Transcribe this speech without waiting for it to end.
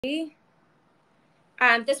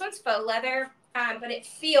This one's faux leather, but it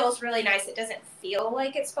feels really nice. It doesn't feel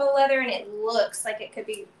like it's faux leather, and it looks like it could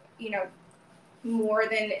be, you know, more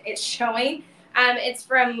than it's showing. It's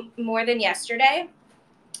from More Than Yesterday.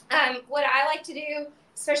 What I like to do,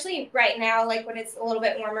 especially right now, like when it's a little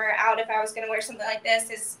bit warmer out, if I was going to wear something like this,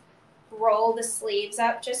 is roll the sleeves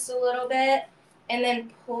up just a little bit and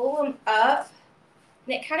then pull them up.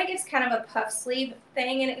 And it kind of gives kind of a puff sleeve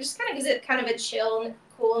thing, and it just kind of gives it kind of a chill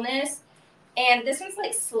coolness. And this one's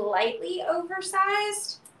like slightly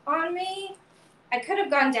oversized on me. I could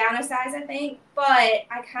have gone down a size, I think, but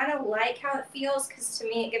I kind of like how it feels because to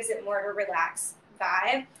me it gives it more of a relaxed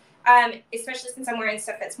vibe, especially since I'm wearing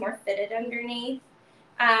stuff that's more fitted underneath.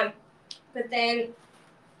 But then,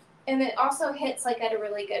 and it also hits like at a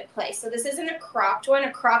really good place. So this isn't a cropped one.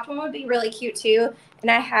 A cropped one would be really cute too.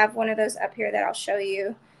 And I have one of those up here that I'll show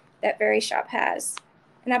you that Very Shop has.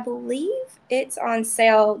 And I believe it's on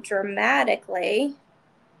sale dramatically.